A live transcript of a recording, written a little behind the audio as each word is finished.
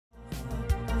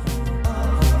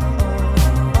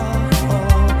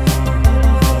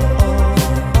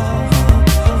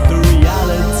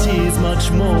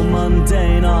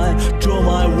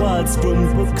words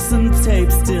from books and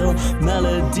tapes, still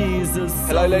melodies of...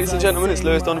 Hello ladies and gentlemen, it's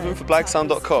Lewis Donovan for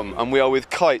blagsound.com and we are with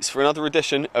Kites for another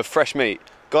edition of Fresh Meat.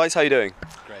 Guys, how are you doing?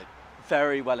 Great.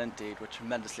 Very well indeed. We're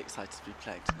tremendously excited to be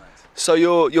playing tonight. So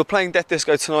you're playing Death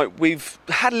Disco tonight. We've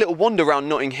had a little wander around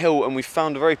Notting Hill and we've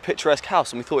found a very picturesque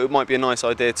house and we thought it might be a nice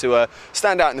idea to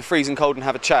stand out in the freezing cold and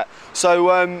have a chat.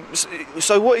 So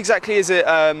so what exactly is it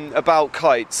about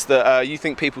Kites that you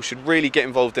think people should really get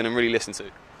involved in and really listen to?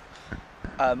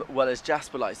 Well, as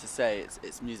Jasper likes to say,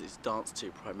 it's music to dance to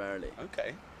primarily.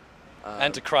 Okay.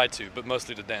 And to cry to, but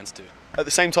mostly to dance to. At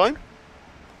the same time?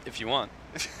 If you want.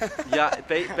 Yeah,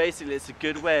 basically it's a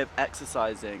good way of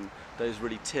exercising those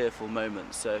really tearful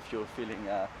moments. So if you're feeling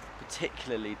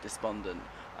particularly despondent,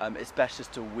 it's best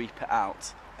just to weep it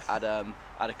out at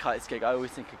a Kites gig. I always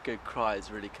think a good cry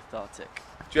is really cathartic.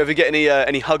 Do you ever get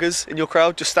any huggers in your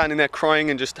crowd, just standing there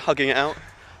crying and just hugging it out?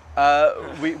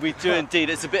 We do indeed.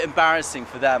 It's a bit embarrassing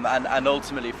for them and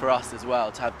ultimately for us as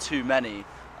well to have too many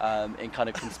in kind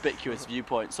of conspicuous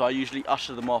viewpoints. So I usually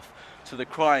usher them off to the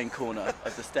crying corner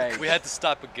of the stage. We had to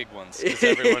stop a gig once because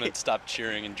everyone had stopped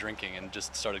cheering and drinking and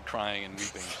just started crying and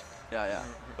weeping. Yeah.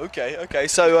 Okay.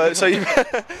 So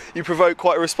you provoke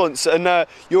quite a response, and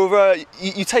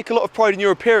you take a lot of pride in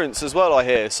your appearance as well, I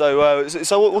hear. So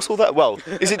what's all that? Well,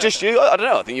 is it just you? I don't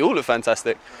know. I think you all look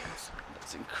fantastic.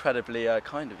 That's incredibly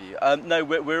kind of you. No,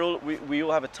 we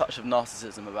all have a touch of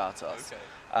narcissism about us. Okay.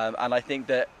 And I think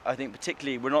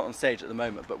particularly, we're not on stage at the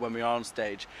moment, but when we are on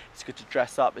stage, it's good to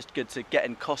dress up, it's good to get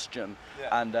in costume,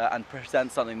 and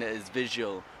present something that is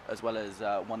visual as well as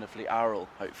wonderfully aural,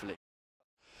 hopefully.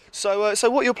 So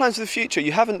what are your plans for the future?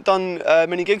 You haven't done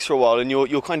many gigs for a while, and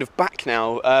you're kind of back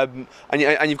now, and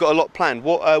you've got a lot planned.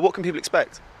 What can people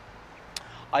expect?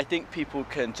 I think people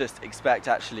can just expect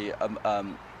actually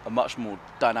a much more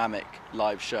dynamic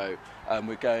live show.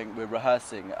 We're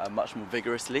rehearsing much more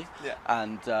vigorously,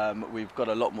 and we've got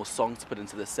a lot more songs to put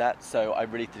into the set. So I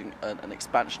really think an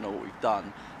expansion of what we've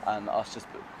done, and us just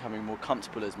becoming more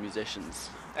comfortable as musicians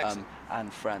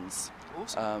and friends.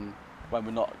 Awesome. When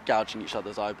we're not gouging each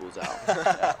other's eyeballs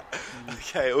out.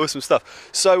 Okay, awesome stuff.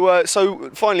 So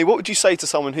finally, what would you say to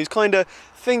someone who's kind of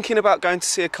thinking about going to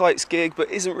see a Kites gig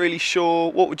but isn't really sure?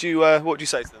 What would you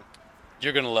say to them?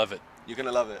 You're gonna love it. You're going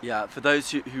to love it. Yeah, for those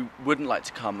who wouldn't like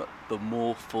to come, the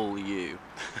more full you.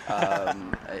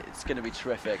 It's going to be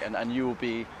terrific, and you will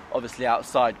be obviously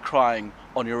outside crying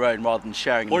on your own rather than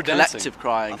sharing or the collective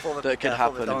crying that could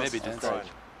happen. Maybe dancing.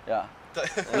 Yeah.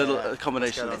 A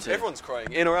combination of the two. Everyone's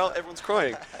crying. In or out, everyone's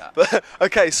crying. But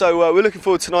okay, so we're looking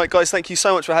forward tonight, guys. Thank you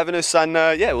so much for having us, and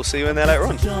yeah, we'll see you in there later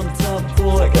on.